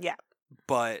trained. Yeah.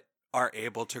 But are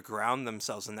able to ground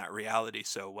themselves in that reality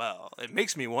so well. It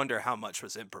makes me wonder how much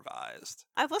was improvised.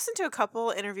 I've listened to a couple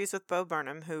interviews with Bo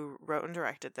Burnham, who wrote and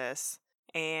directed this.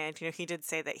 And, he did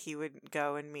say that he would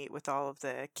go and meet with all of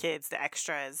the kids, the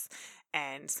extras,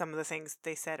 and some of the things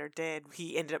they said or did,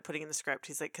 he ended up putting in the script.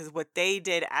 He's like, because what they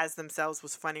did as themselves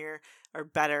was funnier or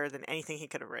better than anything he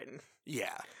could have written.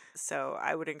 Yeah. So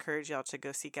I would encourage y'all to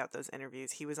go seek out those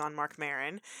interviews. He was on Mark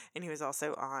Maron, and he was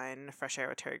also on Fresh Air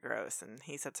with Terry Gross, and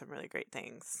he said some really great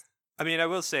things. I mean, I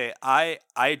will say, I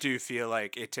do feel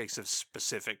like it takes a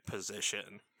specific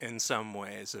position in some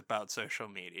ways about social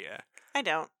media. I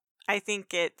don't. I think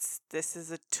this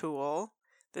is a tool.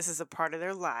 This is a part of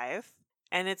their life.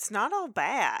 And it's not all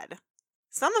bad.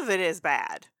 Some of it is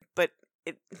bad, but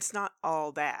it's not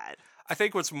all bad. I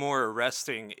think what's more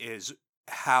arresting is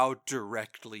how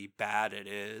directly bad it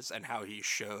is and how he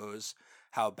shows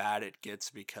how bad it gets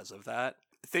because of that.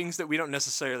 Things that we don't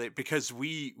necessarily, because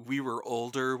we were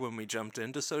older when we jumped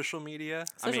into social media.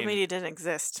 Social media didn't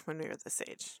exist when we were this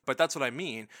age. But that's what I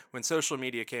mean. When social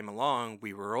media came along,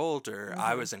 we were older.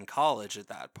 I was in college at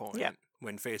that point. Yep.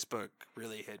 When Facebook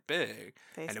really hit big.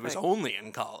 And it was only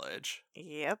in college.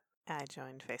 Yep. I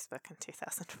joined Facebook in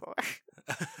 2004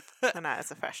 when I was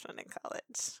a freshman in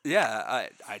college. Yeah,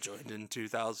 I joined in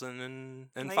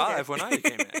 2005 when I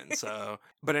came in. So,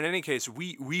 but in any case,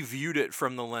 we viewed it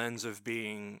from the lens of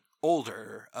being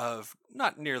older, of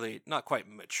not quite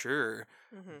mature,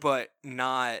 but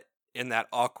not in that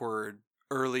awkward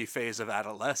early phase of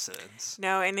adolescence.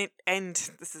 No, and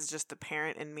this is just the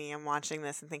parent in me. I'm watching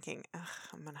this and thinking,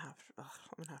 I'm gonna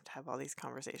have to have all these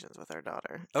conversations with our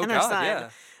daughter and our son. Yeah.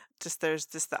 There's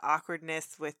just the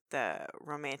awkwardness with the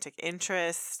romantic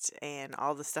interest and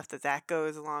all the stuff that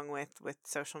goes along with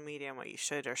social media and what you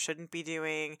should or shouldn't be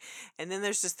doing. And then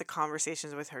there's just the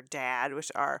conversations with her dad,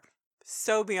 which are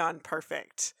so beyond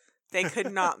perfect. They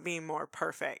could not be more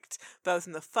perfect, both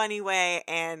in the funny way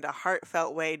and a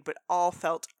heartfelt way, but all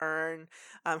felt earned.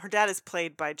 Her dad is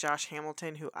played by Josh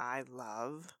Hamilton, who I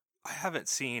love. I haven't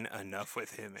seen enough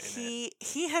with him in it.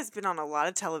 He has been on a lot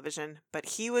of television, but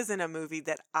he was in a movie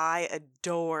that I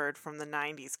adored from the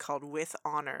 90s called With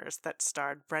Honors that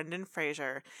starred Brendan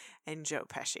Fraser and Joe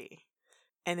Pesci.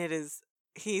 And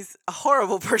he's a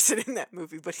horrible person in that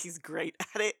movie, but he's great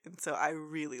at it, and so I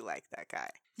really like that guy.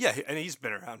 Yeah, and he's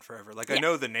been around forever. Like, I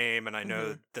know the name, and I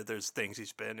know that there's things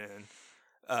he's been in.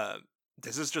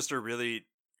 This is just a really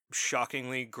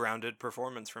shockingly grounded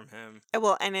performance from him.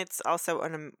 Well, and it's also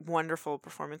a wonderful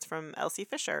performance from Elsie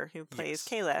Fisher, who plays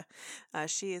Kayla.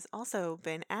 She has also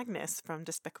been Agnes from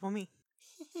Despicable Me.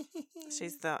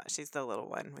 She's the little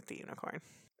one with the unicorn.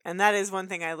 And that is one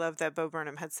thing I love that Bo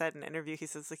Burnham had said in an interview. He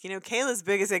says, like, Kayla's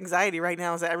biggest anxiety right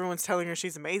now is that everyone's telling her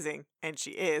she's amazing. And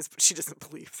she is, but she doesn't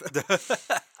believe them.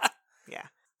 Yeah.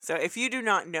 So if you do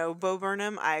not know Bo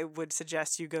Burnham, I would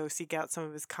suggest you go seek out some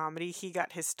of his comedy. He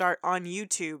got his start on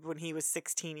YouTube when he was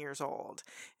 16 years old.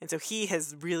 And so he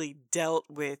has really dealt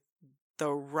with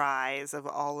the rise of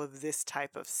all of this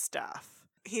type of stuff.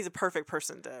 He's a perfect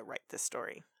person to write this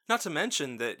story. Not to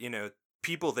mention that,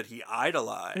 people that he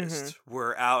idolized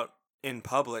were out in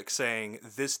public saying,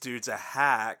 this dude's a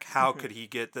hack. How could he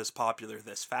get this popular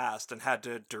this fast? And had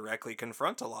to directly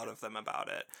confront a lot of them about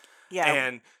it. Yeah.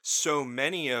 And so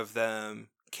many of them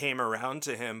came around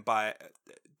to him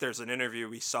there's an interview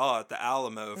we saw at the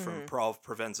Alamo from Paul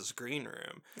Provenza's Green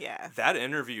Room. Yeah. That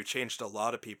interview changed a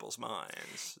lot of people's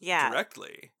minds. Yeah.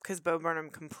 Directly. Because Bo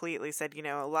Burnham completely said,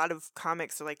 a lot of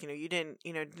comics are like, you didn't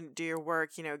do your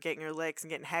work, getting your licks and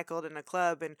getting heckled in a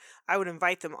club. And I would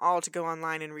invite them all to go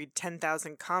online and read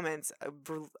 10,000 comments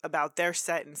about their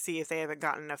set and see if they haven't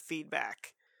gotten enough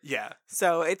feedback. Yeah.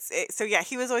 So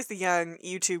he was always the young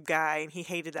YouTube guy, and he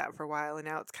hated that for a while, and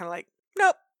now it's kind of like,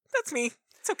 nope, that's me.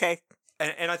 It's okay.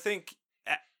 And I think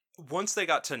once they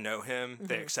got to know him,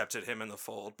 they accepted him in the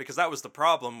fold, because that was the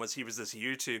problem, was he was this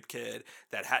YouTube kid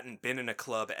that hadn't been in a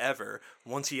club ever.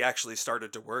 Once he actually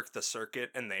started to work the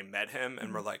circuit and they met him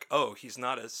and were like, oh, he's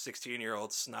not a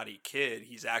 16-year-old snotty kid.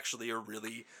 He's actually a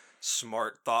really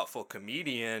smart, thoughtful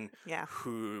comedian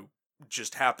who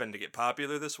just happened to get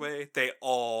popular this way. They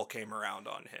all came around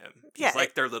on him. He's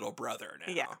like their little brother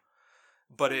now. Yeah.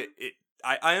 But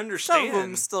I understand. Some of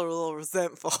them still a little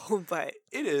resentful, but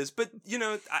it is. But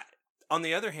on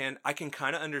the other hand, I can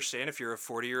kind of understand if you're a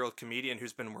 40-year-old comedian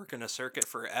who's been working a circuit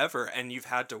forever and you've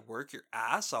had to work your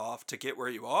ass off to get where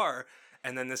you are,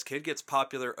 and then this kid gets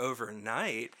popular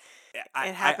overnight.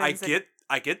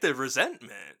 I get the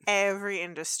resentment. Every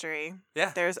industry.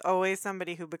 Yeah. There's always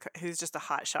somebody who's just a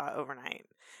hot shot overnight.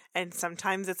 And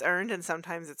sometimes it's earned and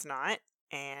sometimes it's not.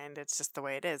 And it's just the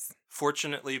way it is.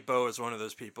 Fortunately, Bo is one of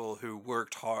those people who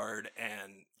worked hard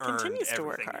and continues to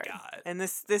work hard. He got. And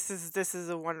this is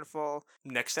a wonderful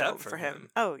next step for him.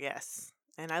 Oh, yes.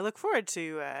 And I look forward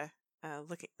to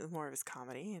looking at more of his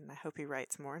comedy, and I hope he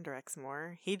writes more and directs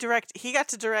more. He got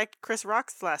to direct Chris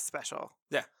Rock's last special.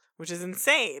 Yeah. Which is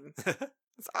insane.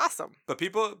 It's awesome. But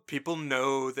people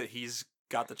know that he's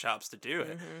got the chops to do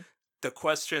it. The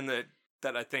question that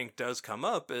I think does come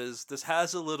up is, this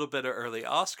has a little bit of early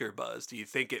Oscar buzz. Do you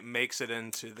think it makes it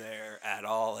into there at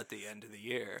all at the end of the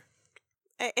year?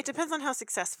 It depends on how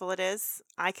successful it is.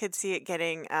 I could see it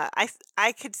getting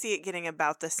I could see it getting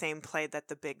about the same play that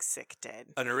The Big Sick did.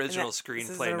 An original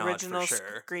screenplay nod for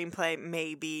sure. Screenplay,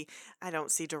 maybe. I don't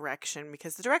see direction,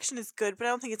 because the direction is good, but I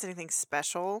don't think it's anything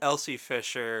special. Elsie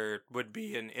Fisher would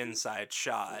be an inside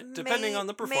shot, depending on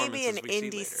the performances we see later. Maybe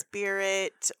an Indie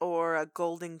Spirit or a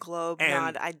Golden Globe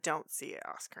nod. I don't see an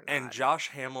Oscar nod. And Josh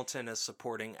Hamilton as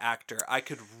supporting actor, I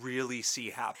could really see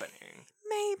happening.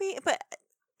 Maybe, but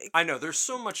I know there's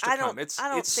so much to come. I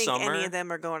don't think summer. Any of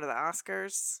them are going to the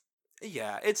Oscars.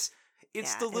 Yeah, it's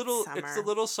the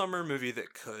little summer movie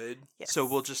that could. Yes. So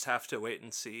we'll just have to wait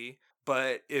and see.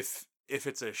 But if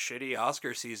it's a shitty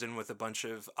Oscar season with a bunch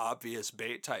of obvious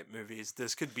bait type movies,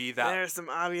 this could be that. There's some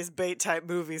obvious bait type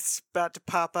movies about to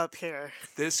pop up here.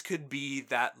 This could be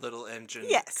that little engine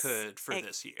could for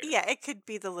this year. Yeah, it could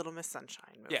be the Little Miss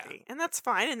Sunshine movie. Yeah. And that's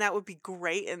fine, and that would be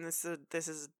great, and this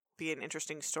is be an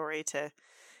interesting story to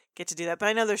get to do that. But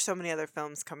I know there's so many other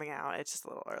films coming out. It's just a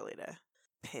little early to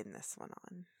pin this one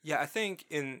on. Yeah, I think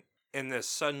in this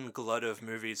sudden glut of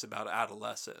movies about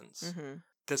adolescence,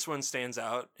 this one stands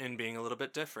out in being a little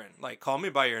bit different. Like, Call Me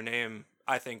By Your Name,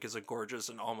 I think, is a gorgeous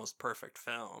and almost perfect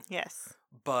film. Yes.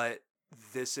 But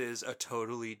this is a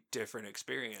totally different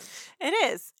experience. It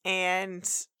is. And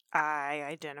I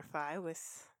identify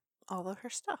with all of her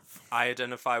stuff. I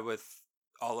identify with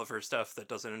all of her stuff that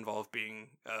doesn't involve being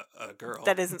a girl.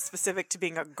 That isn't specific to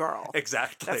being a girl.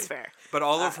 Exactly. That's fair. But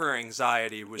all of her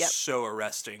anxiety was yep. so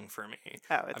arresting for me.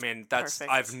 Oh, it's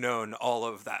perfect. I've known all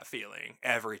of that feeling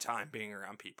every time being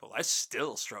around people. I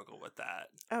still struggle with that.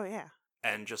 Oh, yeah.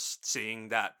 And just seeing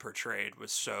that portrayed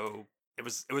was so, it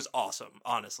was awesome,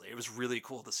 honestly. It was really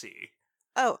cool to see.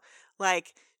 Oh,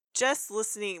 like, just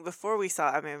listening, before we saw,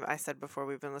 I mean, I said before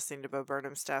we've been listening to Bo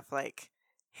Burnham stuff, like,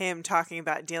 him talking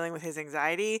about dealing with his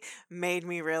anxiety made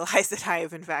me realize that I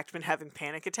have, in fact, been having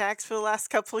panic attacks for the last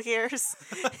couple of years.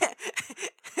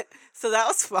 So that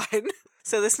was fun.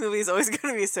 So this movie is always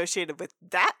going to be associated with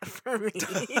that for me.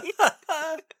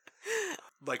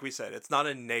 Like we said, it's not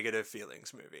a negative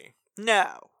feelings movie.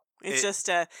 No. It's just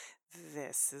a,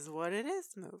 this is what it is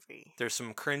movie. There's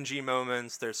some cringy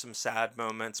moments, there's some sad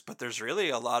moments, but there's really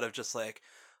a lot of just like,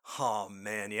 oh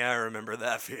man, yeah, I remember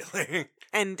that feeling.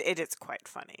 And it is quite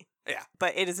funny. Yeah.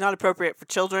 But it is not appropriate for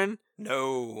children.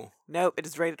 No. Nope, it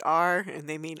is rated R, and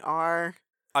they mean R.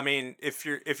 I mean, if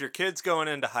your kid's going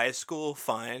into high school,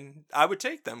 fine. I would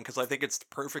take them because I think it's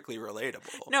perfectly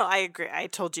relatable. No, I agree. I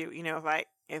told you,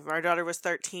 if our daughter was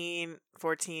 13,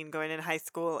 14, going into high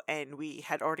school, and we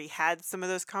had already had some of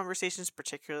those conversations,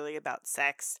 particularly about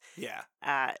sex,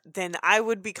 then I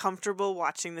would be comfortable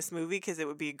watching this movie because it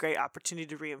would be a great opportunity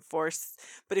to reinforce.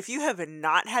 But if you have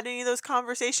not had any of those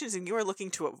conversations and you are looking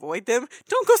to avoid them,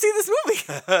 don't go see this movie.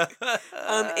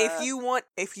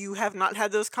 If you have not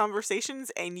had those conversations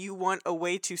and you want a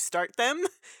way to start them,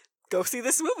 go see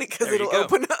this movie because it'll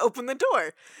open the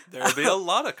door. There'll be a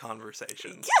lot of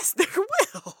conversations. Yes, there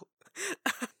will.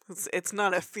 It's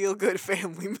not a feel-good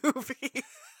family movie.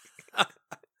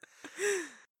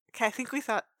 Okay, I think we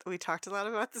talked a lot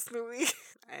about this movie.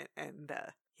 and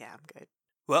yeah, I'm good.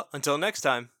 Well, until next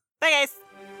time. Bye, guys.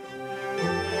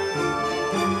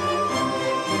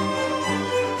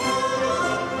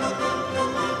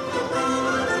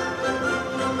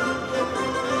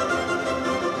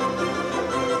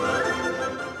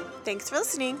 Thanks for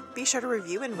listening. Be sure to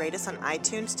review and rate us on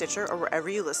iTunes, Stitcher, or wherever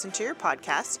you listen to your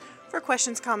podcast. For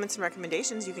questions, comments, and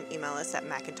recommendations, you can email us at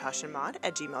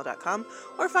macintoshandmod@gmail.com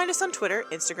or find us on Twitter,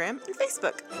 Instagram, and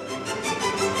Facebook.